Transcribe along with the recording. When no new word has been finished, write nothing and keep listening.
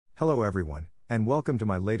Hello everyone, and welcome to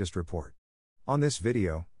my latest report. On this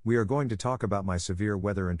video, we are going to talk about my severe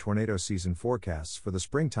weather and tornado season forecasts for the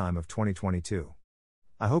springtime of 2022.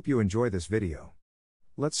 I hope you enjoy this video.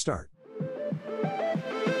 Let's start.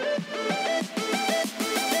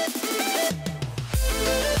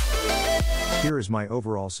 Here is my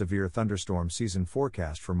overall severe thunderstorm season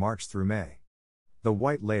forecast for March through May. The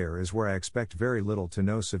white layer is where I expect very little to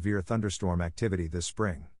no severe thunderstorm activity this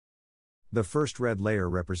spring. The first red layer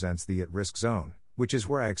represents the at-risk zone, which is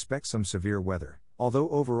where I expect some severe weather, although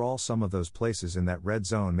overall some of those places in that red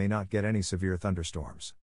zone may not get any severe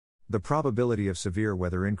thunderstorms. The probability of severe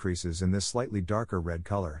weather increases in this slightly darker red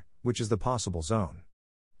color, which is the possible zone.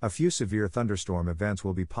 A few severe thunderstorm events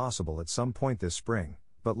will be possible at some point this spring,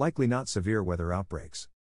 but likely not severe weather outbreaks.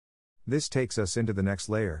 This takes us into the next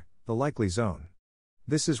layer, the likely zone.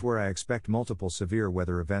 This is where I expect multiple severe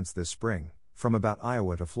weather events this spring, from about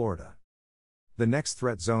Iowa to Florida. The next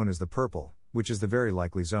threat zone is the purple, which is the very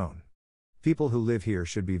likely zone. People who live here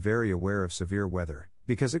should be very aware of severe weather,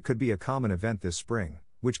 because it could be a common event this spring,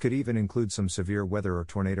 which could even include some severe weather or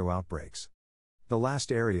tornado outbreaks. The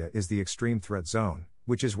last area is the extreme threat zone,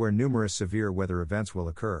 which is where numerous severe weather events will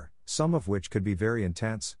occur, some of which could be very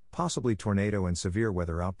intense, possibly tornado and severe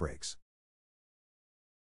weather outbreaks.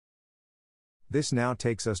 This now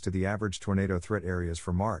takes us to the average tornado threat areas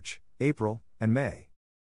for March, April, and May.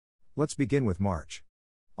 Let's begin with March.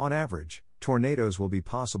 On average, tornadoes will be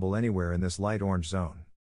possible anywhere in this light orange zone.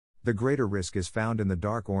 The greater risk is found in the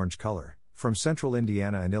dark orange color, from central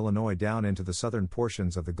Indiana and Illinois down into the southern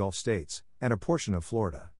portions of the Gulf states, and a portion of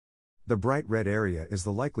Florida. The bright red area is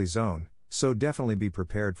the likely zone, so definitely be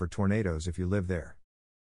prepared for tornadoes if you live there.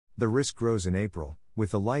 The risk grows in April,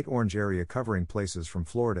 with the light orange area covering places from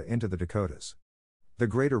Florida into the Dakotas. The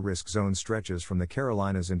greater risk zone stretches from the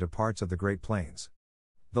Carolinas into parts of the Great Plains.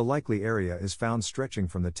 The likely area is found stretching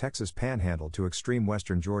from the Texas Panhandle to extreme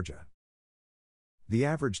western Georgia. The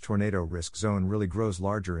average tornado risk zone really grows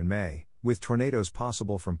larger in May, with tornadoes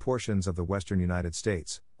possible from portions of the western United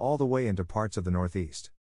States, all the way into parts of the Northeast.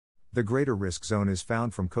 The greater risk zone is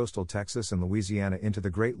found from coastal Texas and Louisiana into the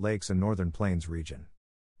Great Lakes and Northern Plains region.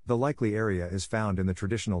 The likely area is found in the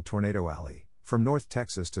traditional tornado alley, from North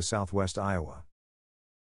Texas to southwest Iowa.